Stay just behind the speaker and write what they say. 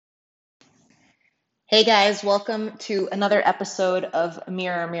Hey guys, welcome to another episode of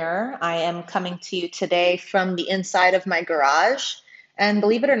Mirror Mirror. I am coming to you today from the inside of my garage. And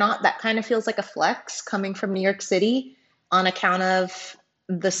believe it or not, that kind of feels like a flex coming from New York City on account of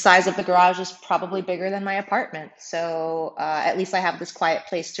the size of the garage is probably bigger than my apartment. So at least I have this quiet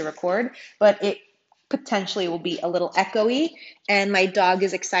place to record, but it potentially will be a little echoey. And my dog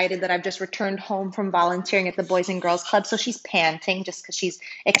is excited that I've just returned home from volunteering at the Boys and Girls Club. So she's panting just because she's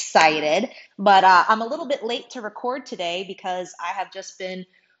excited. But I'm a little bit late to record today because I have just been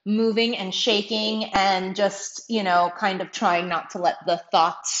moving and shaking and just, kind of trying not to let the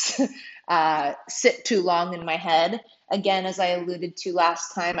thoughts sit too long in my head. Again, as I alluded to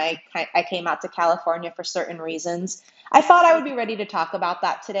last time, I came out to California for certain reasons. I thought I would be ready to talk about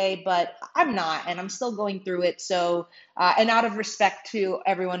that today, but I'm not, and I'm still going through it. So, and out of respect to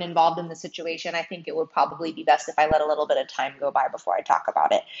everyone involved in the situation, I think it would probably be best if I let a little bit of time go by before I talk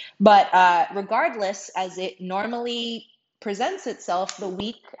about it. But regardless, as it normally presents itself, the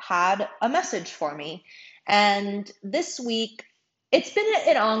week had a message for me. And this week, it's been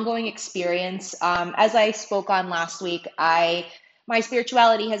an ongoing experience. As I spoke on last week, my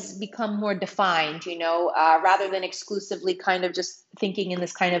spirituality has become more defined, rather than exclusively kind of just thinking in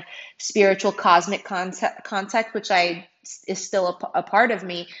this kind of spiritual cosmic context, which I is still a part of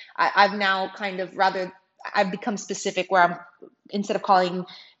me. I've now kind of rather I've become specific where I'm instead of calling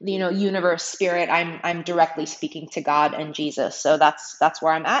universe spirit, I'm directly speaking to God and Jesus. So that's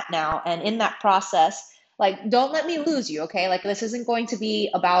where I'm at now. And in that process, like, don't let me lose you, okay? Like, this isn't going to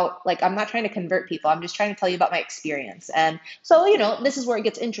be about, like, I'm not trying to convert people. I'm just trying to tell you about my experience. And so, this is where it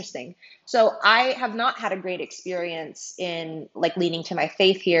gets interesting. So I have not had a great experience in like leaning to my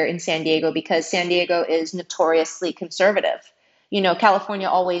faith here in San Diego because San Diego is notoriously conservative. California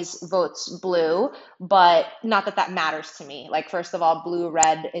always votes blue, but not that that matters to me. Like, first of all, blue,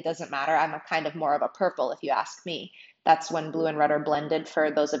 red, it doesn't matter. I'm a kind of more of a purple, if you ask me. That's when blue and red are blended for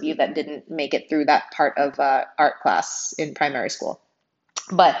those of you that didn't make it through that part of art class in primary school.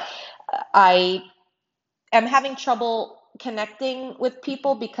 But I am having trouble connecting with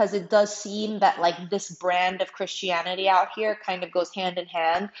people because it does seem that like this brand of Christianity out here kind of goes hand in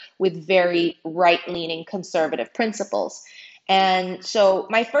hand with very right-leaning conservative principles. And so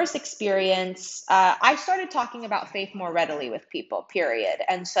my first experience, I started talking about faith more readily with people, period.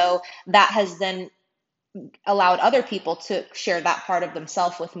 And so that has then allowed other people to share that part of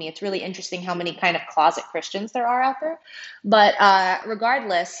themselves with me. It's really interesting how many kind of closet Christians there are out there. But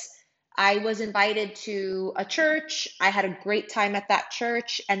regardless, I was invited to a church. I had a great time at that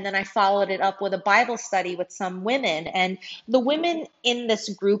church. And then I followed it up with a Bible study with some women. And the women in this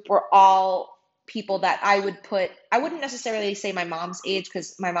group were all people that I wouldn't necessarily say my mom's age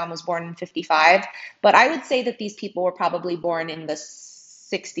because my mom was born in 55, but I would say that these people were probably born in the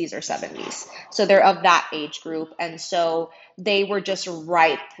 60s or 70s. So they're of that age group. And so they were just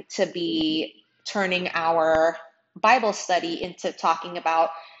ripe to be turning our Bible study into talking about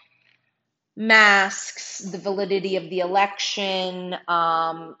masks, the validity of the election,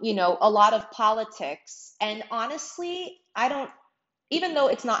 a lot of politics. And honestly, I don't, even though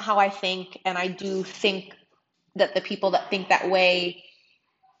it's not how I think, and I do think that the people that think that way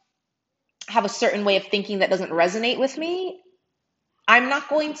have a certain way of thinking that doesn't resonate with me, I'm not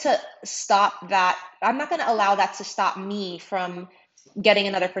going to stop that. I'm not going to allow that to stop me from getting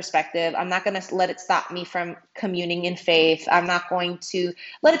another perspective. I'm not going to let it stop me from communing in faith. I'm not going to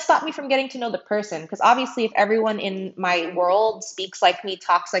let it stop me from getting to know the person. Because obviously, if everyone in my world speaks like me,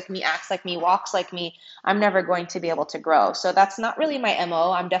 talks like me, acts like me, walks like me, I'm never going to be able to grow. So that's not really my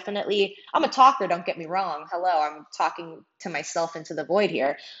MO. I'm a talker, don't get me wrong. Hello, I'm talking to myself into the void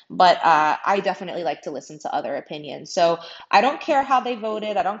here. But I definitely like to listen to other opinions. So I don't care how they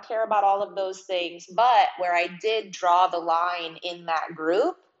voted. I don't care about all of those things. But where I did draw the line in that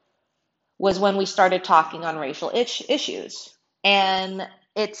group was when we started talking on racial issues. And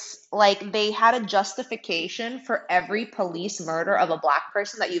it's like they had a justification for every police murder of a black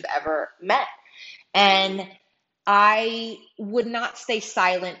person that you've ever met. And I would not stay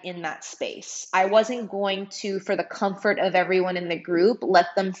silent in that space. I wasn't going to, for the comfort of everyone in the group, let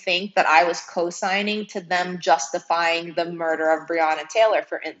them think that I was co-signing to them justifying the murder of Breonna Taylor,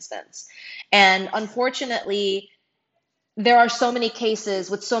 for instance. And unfortunately, there are so many cases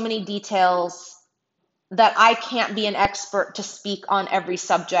with so many details that I can't be an expert to speak on every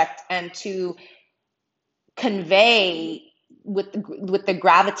subject and to convey with the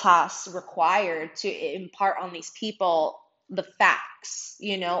gravitas required to impart on these people the facts.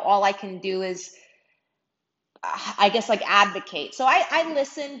 All I can do is, I guess, like advocate. So I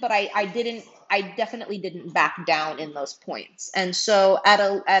listened, but I definitely didn't back down in those points. And so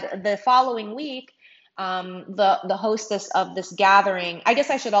at the following week, the hostess of this gathering, I guess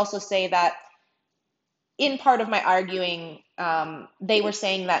I should also say that in part of my arguing, they were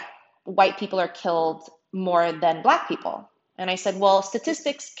saying that white people are killed more than black people. And I said, well,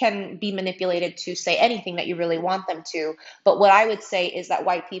 statistics can be manipulated to say anything that you really want them to. But what I would say is that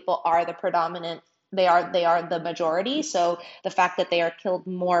white people are the predominant, they are the majority. So the fact that they are killed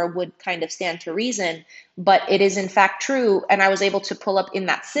more would kind of stand to reason. But it is in fact true. And I was able to pull up in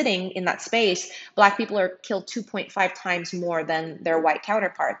that sitting, in that space, black people are killed 2.5 times more than their white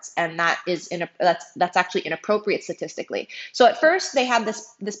counterparts, and that's actually inappropriate statistically. So at first they had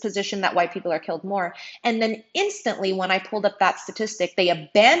this position that white people are killed more, and then instantly when I pulled up that statistic, they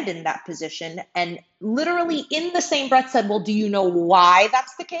abandoned that position and literally in the same breath said, "Well, do you know why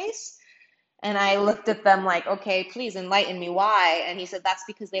that's the case?" And I looked at them like, okay, please enlighten me why. And he said, that's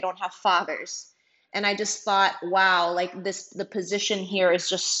because they don't have fathers. And I just thought, wow, like the position here is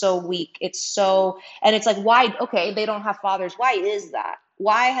just so weak. And it's like, why? Okay, they don't have fathers. Why is that?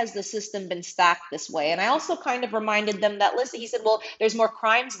 Why has the system been stacked this way? And I also kind of reminded them that, listen, he said, well, there's more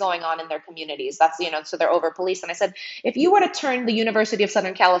crimes going on in their communities. So they're over policed. And I said, if you were to turn the University of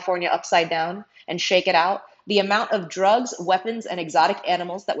Southern California upside down and shake it out, the amount of drugs, weapons, and exotic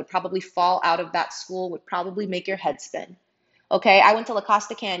animals that would probably fall out of that school would probably make your head spin. Okay, I went to La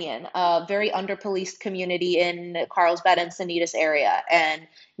Costa Canyon, a very under-policed community in Carlsbad and Sanitas area. And,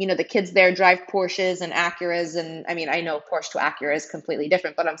 the kids there drive Porsches and Acuras. And I mean, I know Porsche to Acura is completely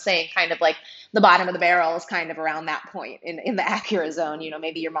different, but I'm saying kind of like the bottom of the barrel is kind of around that point in the Acura zone,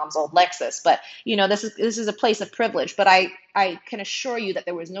 maybe your mom's old Lexus. But, this is a place of privilege. But I can assure you that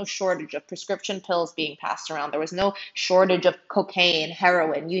there was no shortage of prescription pills being passed around. There was no shortage of cocaine,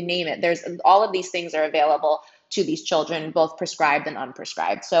 heroin, you name it. There's all of these things are available to these children, both prescribed and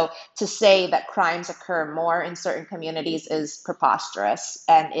unprescribed. So to say that crimes occur more in certain communities is preposterous,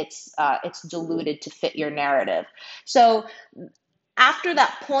 and it's diluted to fit your narrative. So after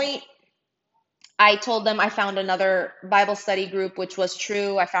that point, I told them I found another Bible study group, which was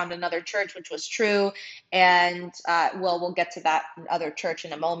true. I found another church, which was true. And we'll get to that other church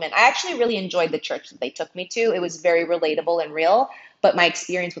in a moment. I actually really enjoyed the church that they took me to. It was very relatable and real, but my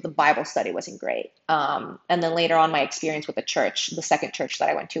experience with the Bible study wasn't great. And then later on, my experience with the second church that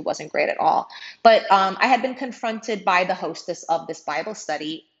I went to wasn't great at all. But I had been confronted by the hostess of this Bible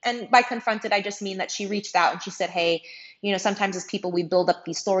study. And by confronted, I just mean that she reached out and she said, hey, sometimes as people, we build up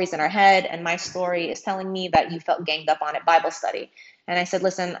these stories in our head, and my story is telling me that you felt ganged up on at Bible study. And I said,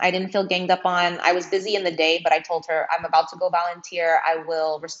 listen, I didn't feel ganged up on. I was busy in the day, but I told her, I'm about to go volunteer. I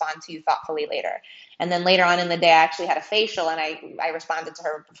will respond to you thoughtfully later. And then later on in the day, I actually had a facial, and I responded to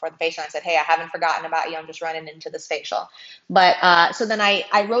her before the facial. And I said, hey, I haven't forgotten about you. I'm just running into this facial. But so then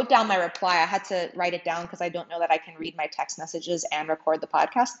I wrote down my reply. I had to write it down because I don't know that I can read my text messages and record the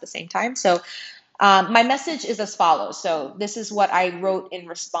podcast at the same time. So my message is as follows. So this is what I wrote in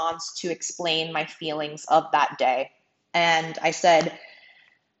response to explain my feelings of that day. And I said,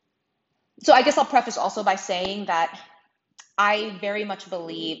 so I guess I'll preface also by saying that I very much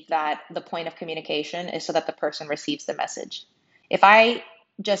believe that the point of communication is so that the person receives the message. If I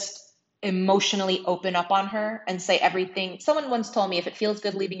just emotionally open up on her and say everything, someone once told me, if it feels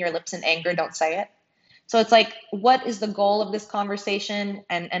good leaving your lips in anger, don't say it. So it's like, what is the goal of this conversation,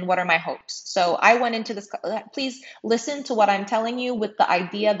 and what are my hopes? So I went into this, please listen to what I'm telling you with the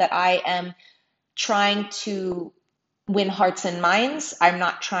idea that I am trying to win hearts and minds. I'm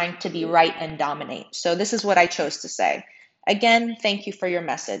not trying to be right and dominate. So this is what I chose to say. Again, thank you for your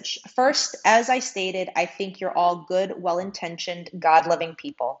message. First, as I stated, I think you're all good, well-intentioned, God-loving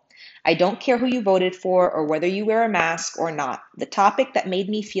people. I don't care who you voted for or whether you wear a mask or not. The topic that made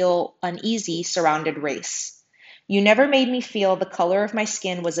me feel uneasy surrounded race. You never made me feel the color of my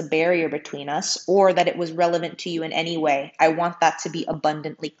skin was a barrier between us or that it was relevant to you in any way. I want that to be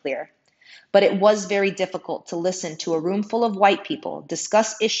abundantly clear. But it was very difficult to listen to a room full of white people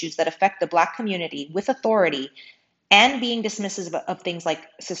discuss issues that affect the Black community with authority and being dismissive of things like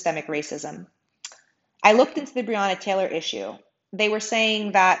systemic racism. I looked into the Breonna Taylor issue. They were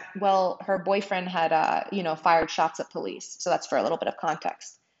saying that, well, her boyfriend had, fired shots at police. So that's for a little bit of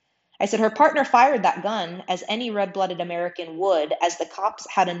context. I said her partner fired that gun as any red-blooded American would, as the cops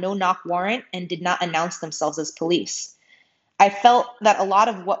had a no-knock warrant and did not announce themselves as police. I felt that a lot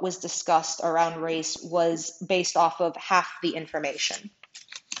of what was discussed around race was based off of half the information.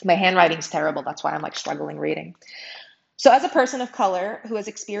 My handwriting's terrible. That's why I'm like struggling reading. So as a person of color who has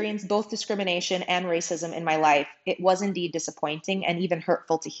experienced both discrimination and racism in my life, it was indeed disappointing and even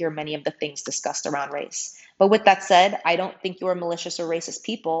hurtful to hear many of the things discussed around race. But with that said, I don't think you're malicious or racist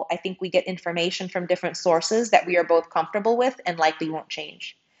people. I think we get information from different sources that we are both comfortable with and likely won't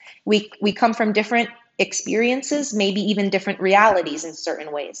change. We come from different experiences, maybe even different realities in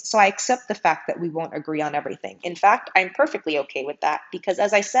certain ways. So I accept the fact that we won't agree on everything. In fact, I'm perfectly okay with that because,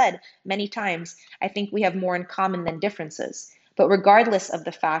 as I said many times, I think we have more in common than differences. But regardless of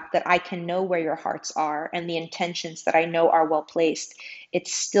the fact that I can know where your hearts are and the intentions that I know are well placed, it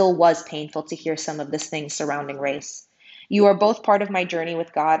still was painful to hear some of this things surrounding race. You are both part of my journey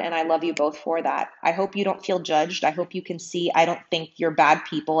with God, and I love you both for that. I hope you don't feel judged. I hope you can see I don't think you're bad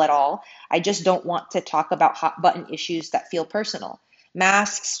people at all. I just don't want to talk about hot button issues that feel personal.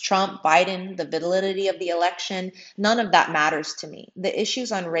 Masks, Trump, Biden, the validity of the election, none of that matters to me. The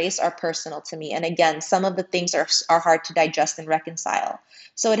issues on race are personal to me. And again, some of the things are hard to digest and reconcile.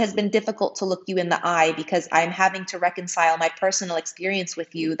 So it has been difficult to look you in the eye because I'm having to reconcile my personal experience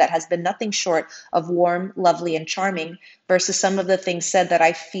with you that has been nothing short of warm, lovely, and charming versus some of the things said that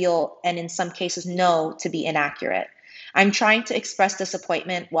I feel and in some cases know to be inaccurate. I'm trying to express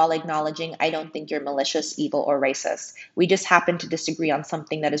disappointment while acknowledging I don't think you're malicious, evil, or racist. We just happen to disagree on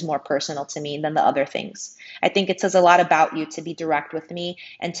something that is more personal to me than the other things. I think it says a lot about you to be direct with me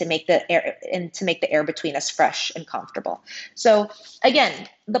and to make the air between us fresh and comfortable. So again,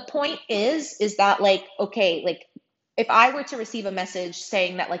 the point is that like okay, like if I were to receive a message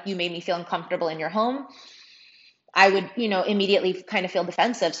saying that like you made me feel uncomfortable in your home, I would, immediately kind of feel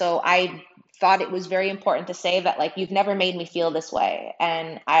defensive. So I thought it was very important to say that, like, you've never made me feel this way.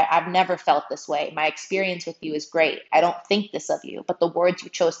 And I've never felt this way. My experience with you is great. I don't think this of you, but the words you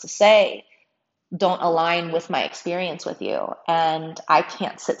chose to say don't align with my experience with you. And I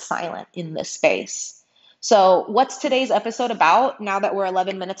can't sit silent in this space. So, what's today's episode about now that we're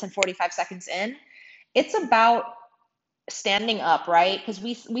 11 minutes and 45 seconds in? It's about standing up, right? Because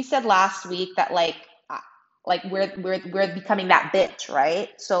we said last week that like we're becoming that bitch, right?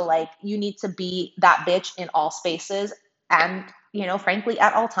 So like you need to be that bitch in all spaces and frankly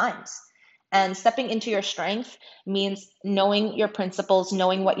at all times. And stepping into your strength means knowing your principles,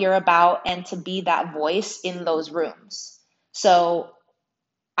 knowing what you're about, and to be that voice in those rooms. So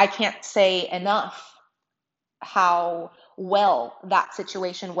I can't say enough how well that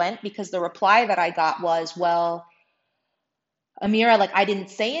situation went because the reply that I got was, well, Amira, like I didn't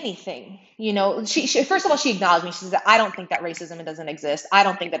say anything. She first of all she acknowledged me. She said, "I don't think that racism doesn't exist. I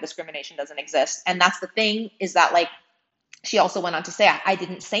don't think that discrimination doesn't exist." And that's the thing is that like she also went on to say, I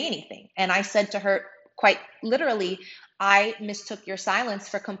didn't say anything. And I said to her quite literally, I mistook your silence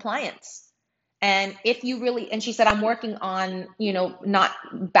for compliance. And if you really, and she said, I'm working on, not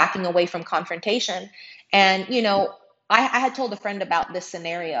backing away from confrontation. And, I had told a friend about this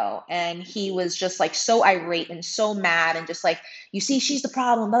scenario and he was just like so irate and so mad and just like, you see, she's the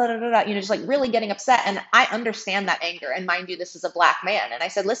problem, blah, blah, blah, blah, just like really getting upset. And I understand that anger. And mind you, this is a black man. And I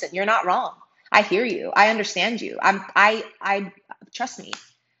said, listen, you're not wrong. I hear you. I understand you. I trust me.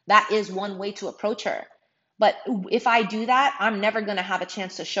 That is one way to approach her. But if I do that, I'm never going to have a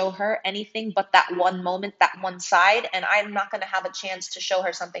chance to show her anything but that one moment, that one side, and I'm not going to have a chance to show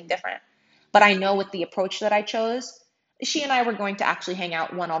her something different. But I know with the approach that I chose, she and I were going to actually hang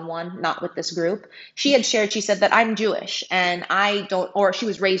out one on one, not with this group. She had shared, she said that I'm Jewish and I don't, or she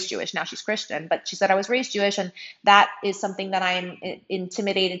was raised Jewish, now she's Christian, but she said I was raised Jewish and that is something that I'm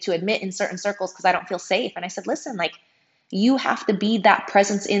intimidated to admit in certain circles because I don't feel safe. And I said, listen, like, you have to be that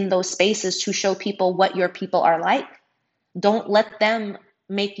presence in those spaces to show people what your people are like. Don't let them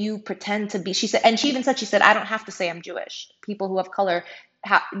make you pretend to be. She said, and she even said, she said, I don't have to say I'm Jewish. People who have color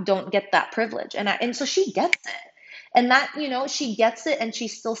don't get that privilege. And so she gets it. And that, she gets it and she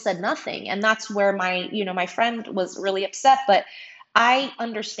still said nothing. And that's where my friend was really upset. But I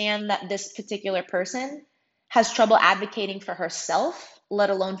understand that this particular person has trouble advocating for herself, let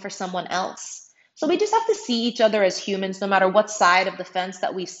alone for someone else. So we just have to see each other as humans, no matter what side of the fence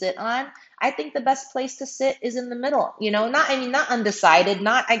that we sit on. I think the best place to sit is in the middle, not undecided,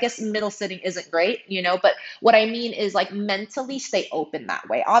 not, I guess middle sitting isn't great, but what I mean is like mentally stay open that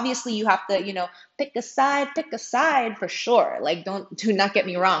way. Obviously you have to, pick a side for sure. Like do not get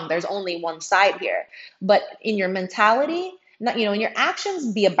me wrong. There's only one side here, but in your mentality, not, in your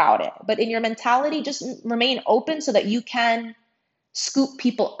actions, be about it, but in your mentality, just remain open so that you can scoop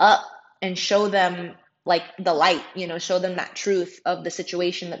people up and show them like the light, show them that truth of the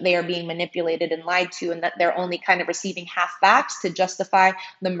situation that they are being manipulated and lied to, and that they're only kind of receiving half facts to justify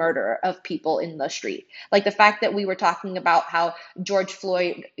the murder of people in the street. Like the fact that we were talking about how George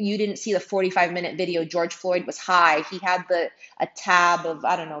Floyd, you didn't see the 45-minute video. George Floyd was high. He had a tab of,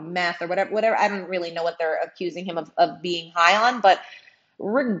 I don't know, meth or whatever. I don't really know what they're accusing him of being high on, but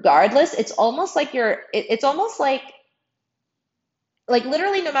regardless, it's almost like it's almost like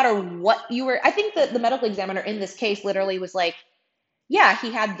literally no matter what you were. I think that the medical examiner in this case literally was like, yeah,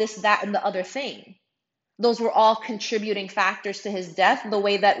 he had this, that, and the other thing, those were all contributing factors to his death, the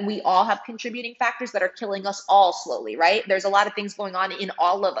way that we all have contributing factors that are killing us all slowly, right? There's a lot of things going on in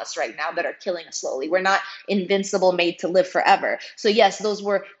all of us right now that are killing us slowly. We're not invincible, made to live forever. So, yes, those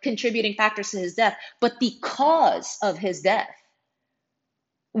were contributing factors to his death, but the cause of his death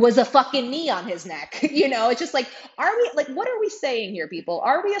was a fucking knee on his neck. It's just like, are we, like, what are we saying here, people?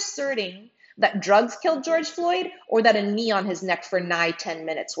 Are we asserting that drugs killed George Floyd, or that a knee on his neck for nigh 10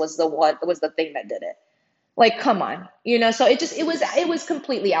 minutes was the thing that did it? Like, come on, so it was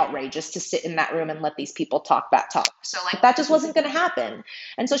completely outrageous to sit in that room and let these people talk that talk. So, like, that just wasn't going to happen.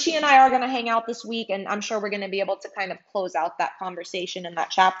 And so she and I are going to hang out this week, and I'm sure we're going to be able to kind of close out that conversation in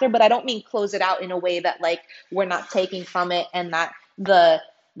that chapter. But I don't mean close it out in a way that, like, we're not taking from it, and that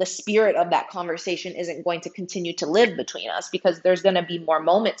the spirit of that conversation isn't going to continue to live between us, because there's going to be more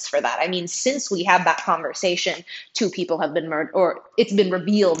moments for that. I mean, since we had that conversation, two people have been murdered, or it's been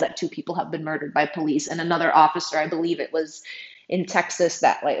revealed that two people have been murdered by police, and another officer, I believe it was in Texas,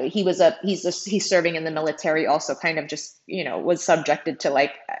 that, like, he's serving in the military, also kind of just, was subjected to,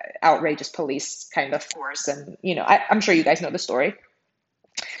 like, outrageous police kind of force. And, I'm sure you guys know the story.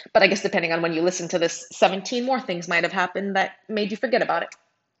 But I guess depending on when you listen to this, 17 more things might have happened that made you forget about it.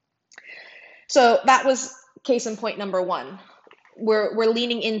 So that was case in point number one. We're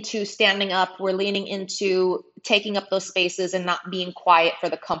leaning into standing up. We're leaning into taking up those spaces and not being quiet for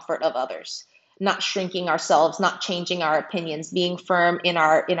the comfort of others, not shrinking ourselves, not changing our opinions, being firm in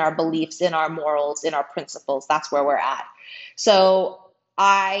our beliefs, in our morals, in our principles. That's where we're at. So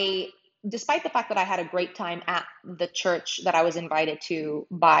despite the fact that I had a great time at the church that I was invited to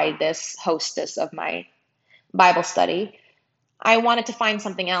by this hostess of my Bible study, I wanted to find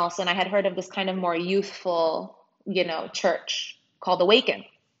something else. And I had heard of this kind of more youthful, church called Awaken.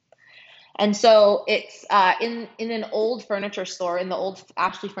 And so it's in an old furniture store, in the old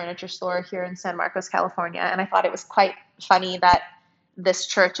Ashley furniture store here in San Marcos, California. And I thought it was quite funny that this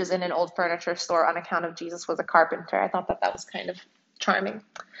church is in an old furniture store on account of Jesus was a carpenter. I thought that was kind of charming.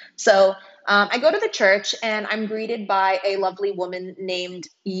 So I go to the church, and I'm greeted by a lovely woman named,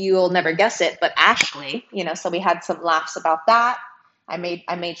 you'll never guess it, but Ashley. So we had some laughs about that. I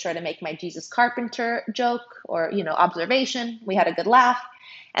made sure to make my Jesus carpenter joke, or observation. We had a good laugh.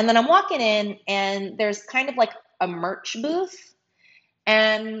 And then I'm walking in, and there's kind of like a merch booth.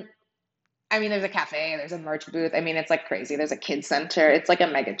 And I mean, there's a cafe, there's a merch booth. I mean, it's like crazy. There's a kids center. It's like a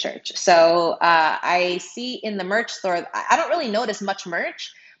mega church. So I see in the merch store, I don't really notice much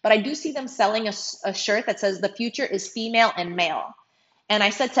merch, but I do see them selling a shirt that says, "The future is female and male." And I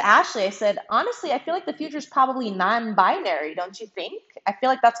said to Ashley, I said, honestly, I feel like the future is probably non-binary, don't you think? I feel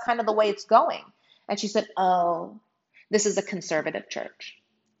like that's kind of the way it's going. And she said, "Oh, this is a conservative church."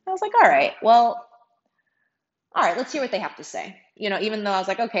 I was like, all right, let's hear what they have to say. Even though I was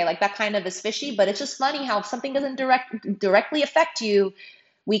like, okay, like, that kind of is fishy, but it's just funny how if something doesn't directly affect you,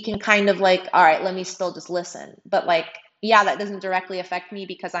 we can kind of, like, all right, let me still just listen. But, like, yeah, that doesn't directly affect me,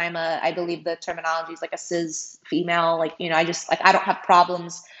 because I believe the terminology is like a cis female. Like, I don't have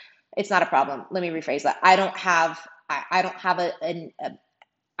problems. It's not a problem. Let me rephrase that. I don't have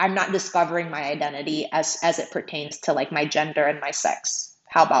I'm not discovering my identity as it pertains to, like, my gender and my sex.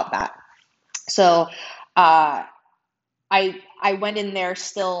 How about that? So, uh, I went in there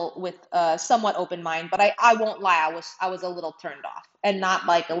still with a somewhat open mind, but I won't lie, I was a little turned off, and not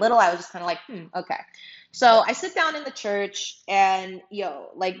like a little. I was just kind of like, okay. So I sit down in the church, and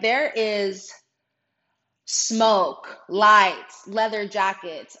like, there is smoke, lights, leather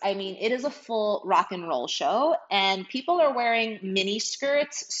jackets. I mean, it is a full rock and roll show, and people are wearing mini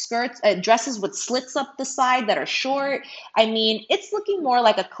dresses with slits up the side that are short. I mean, it's looking more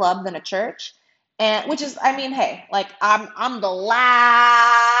like a club than a church. And which is, I mean, hey, like, I'm the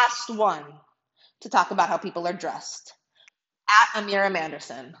last one to talk about how people are dressed. At Amira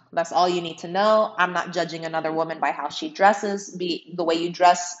Manderson. That's all you need to know. I'm not judging another woman by how she dresses. The way you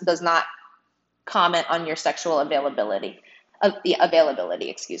dress does not comment on your sexual availability. The availability,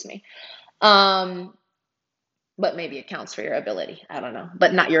 excuse me. But maybe it counts for your ability. I don't know,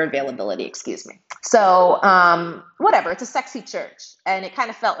 but not your availability, excuse me. So, whatever, it's a sexy church, and it kind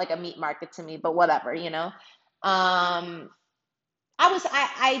of felt like a meat market to me, but whatever. I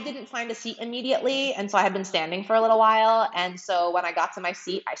didn't find a seat immediately, and so I had been standing for a little while, and so when I got to my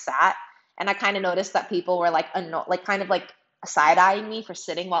seat, I sat, and I kind of noticed that people were like, kind of like side-eyeing me for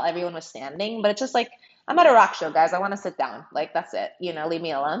sitting while everyone was standing, but it's just like, I'm at a rock show, guys. I want to sit down. Like, that's it. Leave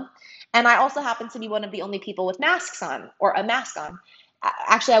me alone. And I also happened to be one of the only people with masks on, or a mask on.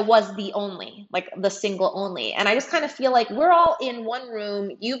 Actually, I was the only, like, the single only. And I just kind of feel like we're all in one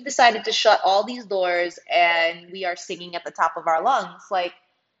room. You've decided to shut all these doors, and we are singing at the top of our lungs. Like,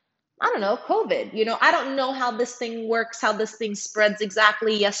 I don't know, COVID. I don't know how this thing works, how this thing spreads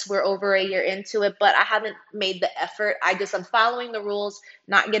exactly. Yes, we're over a year into it, but I haven't made the effort. I'm following the rules,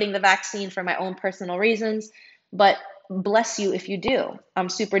 not getting the vaccine for my own personal reasons, but bless you if you do. I'm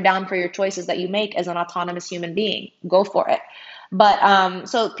super down for your choices that you make as an autonomous human being. Go for it. But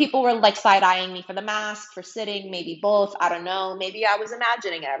so people were like side eyeing me for the mask, for sitting, maybe both. I don't know. Maybe I was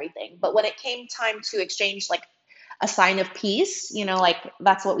imagining everything. But when it came time to exchange like a sign of peace, like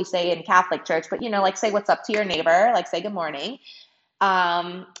that's what we say in Catholic church, but like say what's up to your neighbor, like say good morning.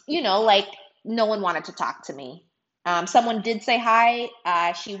 Like no one wanted to talk to me. Someone did say hi.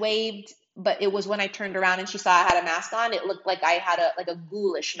 She waved, but it was when I turned around and she saw I had a mask on. It looked like I had a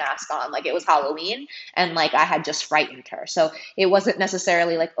ghoulish mask on, like it was Halloween, and like I had just frightened her. So it wasn't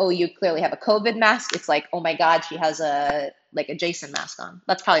necessarily like, oh, you clearly have a COVID mask. It's like, oh my God, she has a Jason mask on.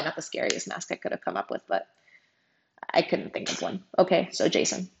 That's probably not the scariest mask I could have come up with, but I couldn't think of one. Okay, so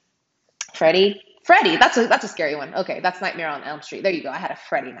Jason. Freddy, that's a scary one. Okay, that's Nightmare on Elm Street. There you go. I had a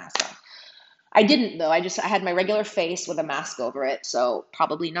Freddy mask on. I didn't though. I had my regular face with a mask over it, so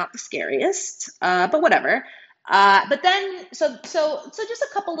probably not the scariest. But whatever. But then so just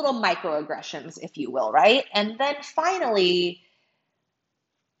a couple little microaggressions, if you will, right? And then finally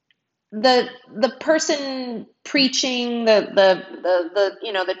the person preaching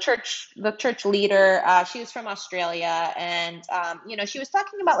the church leader, she was from Australia, and she was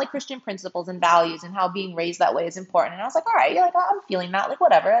talking about like Christian principles and values and how being raised that way is important. And I was like, all right, yeah, like I'm feeling that, like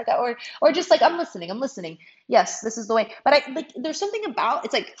whatever, like or just like I'm listening. Yes, this is the way. But I like there's something about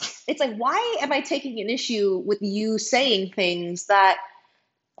it's like why am I taking an issue with you saying things that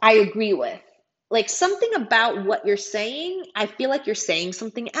I agree with? Like something about what you're saying, I feel like you're saying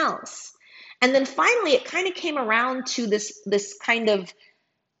something else. And then finally it kind of came around to this kind of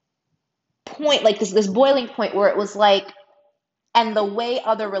point, like this boiling point where it was like, and the way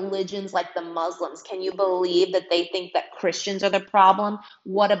other religions like the Muslims, can you believe that they think that Christians are the problem?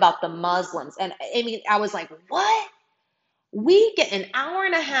 What about the Muslims? And I mean, I was like, what? We get an hour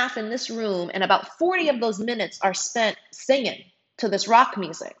and a half in this room, and about 40 of those minutes are spent singing to this rock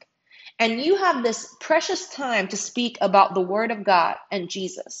music. And you have this precious time to speak about the Word of God and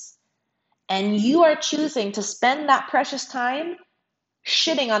Jesus. And you are choosing to spend that precious time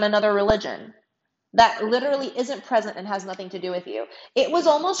shitting on another religion that literally isn't present and has nothing to do with you. It was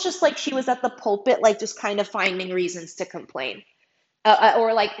almost just like she was at the pulpit, like just kind of finding reasons to complain.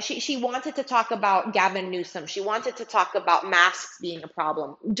 Or like she wanted to talk about Gavin Newsom. She wanted to talk about masks being a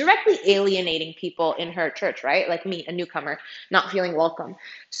problem, directly alienating people in her church, right? Like me, a newcomer, not feeling welcome.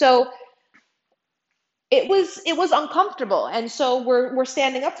 So it was uncomfortable, and so we're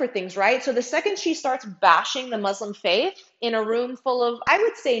standing up for things, right? So the second she starts bashing the Muslim faith in a room full of, I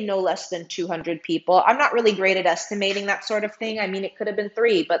would say, no less than 200 people. I'm not really great at estimating that sort of thing. I mean, it could have been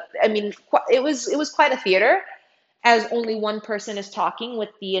three, but I mean, it was quite a theater, as only one person is talking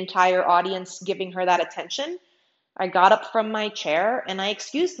with the entire audience giving her that attention. I got up from my chair and I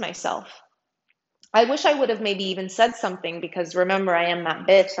excused myself. I wish I would have maybe even said something, because remember, I am that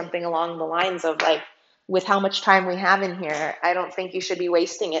bitch, something along the lines of like, with how much time we have in here, I don't think you should be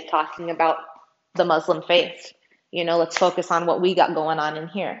wasting it talking about the Muslim faith. Let's focus on what we got going on in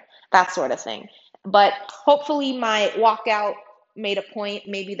here, that sort of thing. But hopefully, my walkout made a point.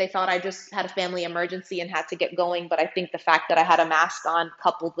 Maybe they thought I just had a family emergency and had to get going. But I think the fact that I had a mask on,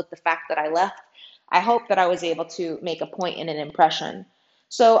 coupled with the fact that I left, I hope that I was able to make a point and an impression.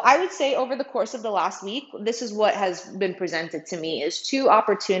 So I would say over the course of the last week, this is what has been presented to me is two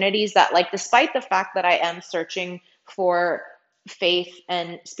opportunities that, like, despite the fact that I am searching for faith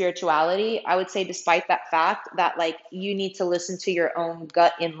and spirituality, I would say despite that fact that, like, you need to listen to your own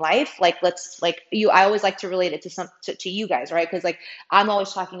gut in life. Like, let's like you I always like to relate it to you guys, right? Because like I'm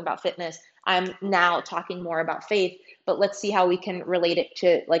always talking about fitness. I'm now talking more about faith, but let's see how we can relate it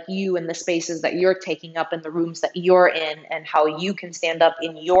to like you and the spaces that you're taking up and the rooms that you're in, and how you can stand up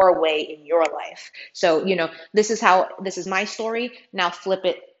in your way in your life. So, this is my story. Now flip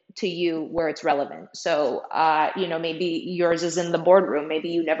it to you where it's relevant. So, maybe yours is in the boardroom. Maybe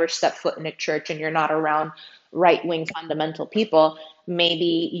you never step foot in a church and you're not around right wing fundamental people.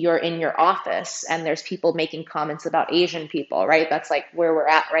 Maybe you're in your office and there's people making comments about Asian people, right? That's like where we're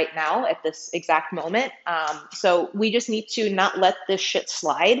at right now at this exact moment. So we just need to not let this shit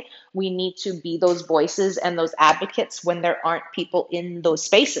slide. We need to be those voices and those advocates when there aren't people in those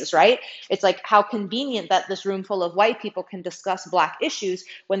spaces, right? It's like how convenient that this room full of white people can discuss black issues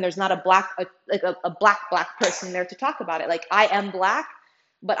when there's not a black person there to talk about it. Like, I am black,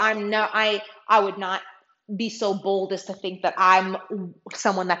 but I would not be so bold as to think that I'm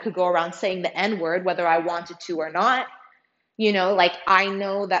someone that could go around saying the N word, whether I wanted to or not. Like I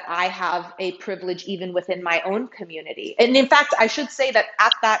know that I have a privilege even within my own community. And in fact, I should say that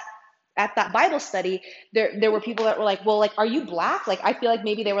at that Bible study, there were people that were like, well, like, are you black? Like, I feel like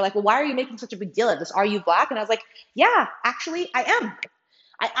maybe they were like, well, why are you making such a big deal of this? Are you black? And I was like, yeah, actually, I am.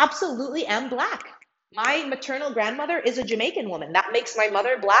 I absolutely am black. My maternal grandmother is a Jamaican woman. That makes my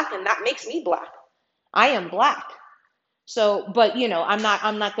mother black, and that makes me black. I am black. So, but I'm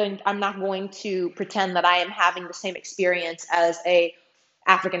not going to pretend that I am having the same experience as a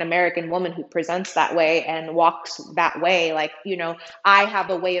African American woman who presents that way and walks that way. Like, I have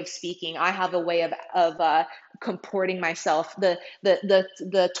a way of speaking. I have a way of comporting myself.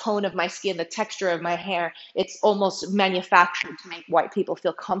 The tone of my skin, the texture of my hair. It's almost manufactured to make white people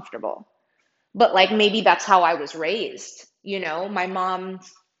feel comfortable. But like maybe that's how I was raised. My mom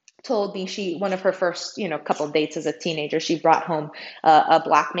told me one of her first couple of dates as a teenager, she brought home a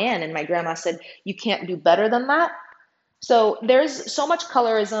black man, and my grandma said, you can't do better than that. So there's so much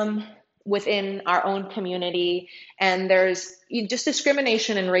colorism within our own community, and there's just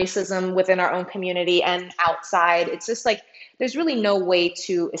discrimination and racism within our own community and outside. It's just like there's really no way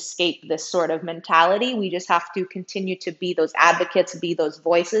to escape this sort of mentality. We just have to continue to be those advocates, be those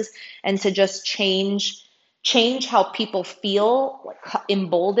voices, and to just change how people feel like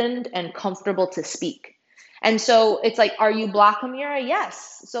emboldened and comfortable to speak. And so it's like, are you Black, Amira?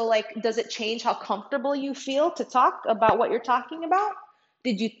 Yes. So like, does it change how comfortable you feel to talk about what you're talking about?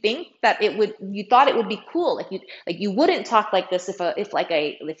 Did you think that you thought it would be cool? Like you wouldn't talk like this if a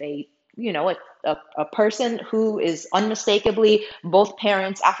a person who is unmistakably both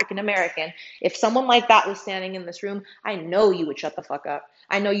parents African American, if someone like that was standing in this room, I know you would shut the fuck up.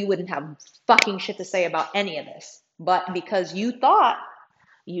 I know you wouldn't have fucking shit to say about any of this. But because you thought,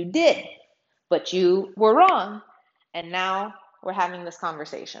 you did, but you were wrong. And now we're having this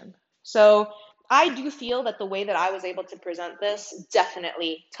conversation. So I do feel that the way that I was able to present this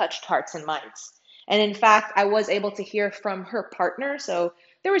definitely touched hearts and minds. And in fact, I was able to hear from her partner. So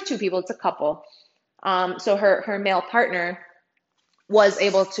there was two people, it's a couple. So her male partner was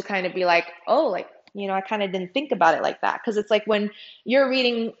able to kind of be like, oh, like, I kind of didn't think about it like that. Because it's like when you're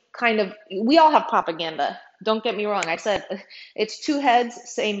reading we all have propaganda. Don't get me wrong. I said it's two heads,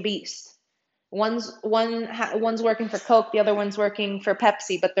 same beast. One's working for Coke, the other one's working for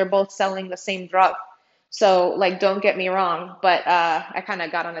Pepsi, but they're both selling the same drug. So like, don't get me wrong, but I kind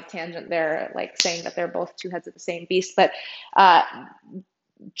of got on a tangent there, like saying that they're both two heads of the same beast. But uh,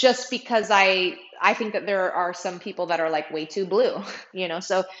 just because I think that there are some people that are like way too blue,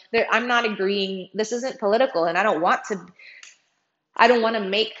 So I'm not agreeing. This isn't political, and I don't want to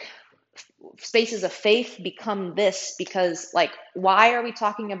make spaces of faith become this, because like, why are we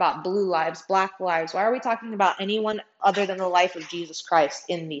talking about blue lives, black lives? Why are we talking about anyone other than the life of Jesus Christ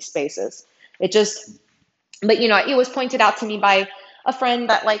in these spaces? It just, but it was pointed out to me by a friend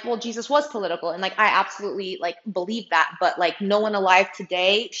that like, well, Jesus was political, and like I absolutely like believe that, but like no one alive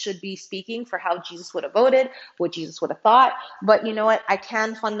today should be speaking for how Jesus would have voted, what Jesus would have thought. But you know what? I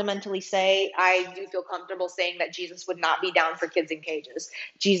can fundamentally say I do feel comfortable saying that Jesus would not be down for kids in cages.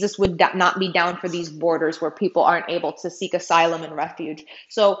 Jesus would not be down for these borders where people aren't able to seek asylum and refuge.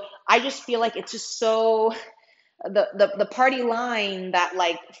 So I just feel like it's just so the party line that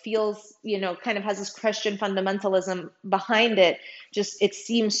like feels kind of has this Christian fundamentalism behind it. Just it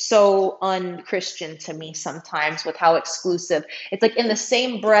seems so unchristian to me sometimes with how exclusive it's like. In the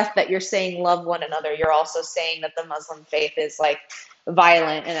same breath that you're saying love one another, you're also saying that the Muslim faith is like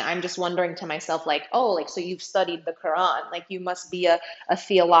violent. And I'm just wondering to myself, like, oh, like, so you've studied the Quran, like you must be a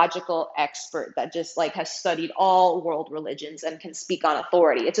theological expert that just like has studied all world religions and can speak on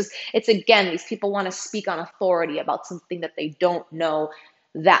authority. It's again, these people want to speak on authority about something that they don't know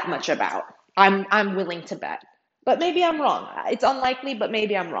that much about. I'm willing to bet, but maybe I'm wrong. It's unlikely, but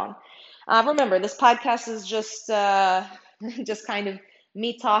maybe I'm wrong. Remember, this podcast is just just kind of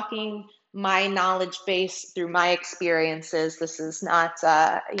me talking my knowledge base through my experiences. This is not,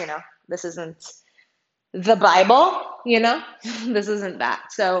 this isn't the Bible, this isn't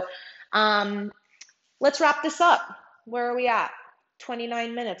that. So let's wrap this up. Where are we at?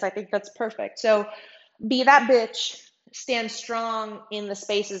 29 minutes. I think that's perfect. So be that bitch. Stand strong in the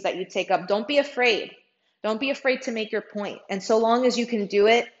spaces that you take up. Don't be afraid. Don't be afraid to make your point. And so long as you can do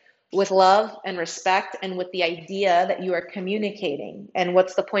it with love and respect and with the idea that you are communicating. And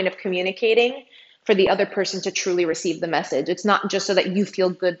what's the point of communicating? For the other person to truly receive the message. It's not just so that you feel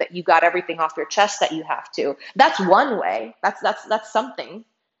good that you got everything off your chest that you have to. That's one way. That's something.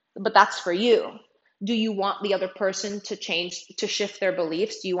 But that's for you. Do you want the other person to change, to shift their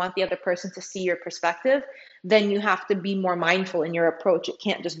beliefs? Do you want the other person to see your perspective? Then you have to be more mindful in your approach. It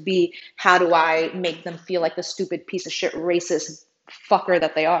can't just be, how do I make them feel like the stupid piece of shit racist fucker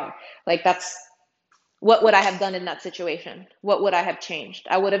that they are? Like, that's, what would I have done in that situation? What would I have changed?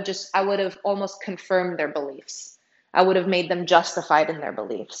 I would have almost confirmed their beliefs. I would have made them justified in their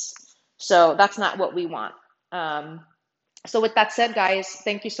beliefs. So that's not what we want. Um, so with that said, guys,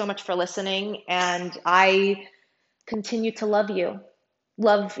 thank you so much for listening. And I continue to love you.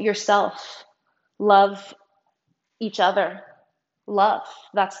 Love yourself. Love each other. Love.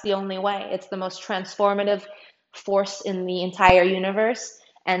 That's the only way. It's the most transformative force in the entire universe.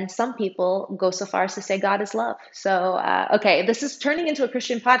 And some people go so far as to say God is love. So, okay, this is turning into a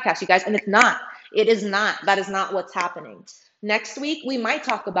Christian podcast, you guys, and it's not. It is not. That is not what's happening. Next week, we might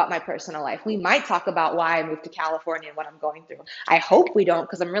talk about my personal life. We might talk about why I moved to California and what I'm going through. I hope we don't,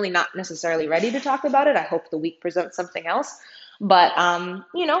 because I'm really not necessarily ready to talk about it. I hope the week presents something else. But,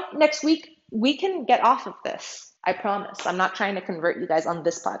 next week, we can get off of this. I promise. I'm not trying to convert you guys on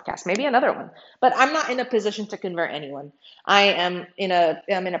this podcast. Maybe another one. But I'm not in a position to convert anyone. I'm in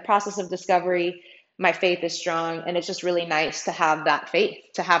a process of discovery. My faith is strong, and it's just really nice to have that faith,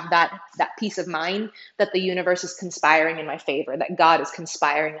 to have that peace of mind that the universe is conspiring in my favor, that God is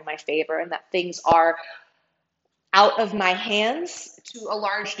conspiring in my favor, and that things are out of my hands to a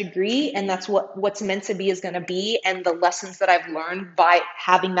large degree, and that's what's meant to be is going to be. And the lessons that I've learned by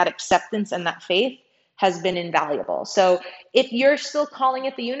having that acceptance and that faith has been invaluable. So if you're still calling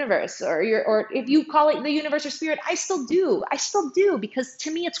it the universe, or if you call it the universe or spirit, I still do, because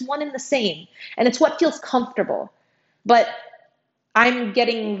to me it's one and the same, and it's what feels comfortable. But I'm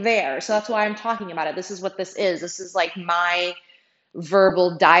getting there, so that's why I'm talking about it. This is what this is. This is like my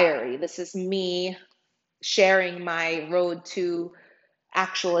verbal diary. This is me sharing my road to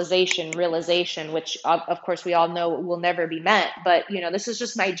actualization, realization, which of course we all know will never be met. But, this is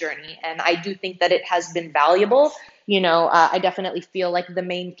just my journey. And I do think that it has been valuable. I definitely feel like the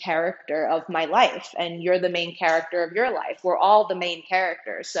main character of my life, and you're the main character of your life. We're all the main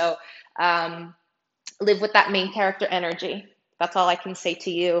characters. So live with that main character energy. That's all I can say to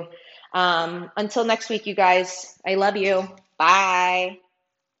you. Until next week, you guys, I love you. Bye.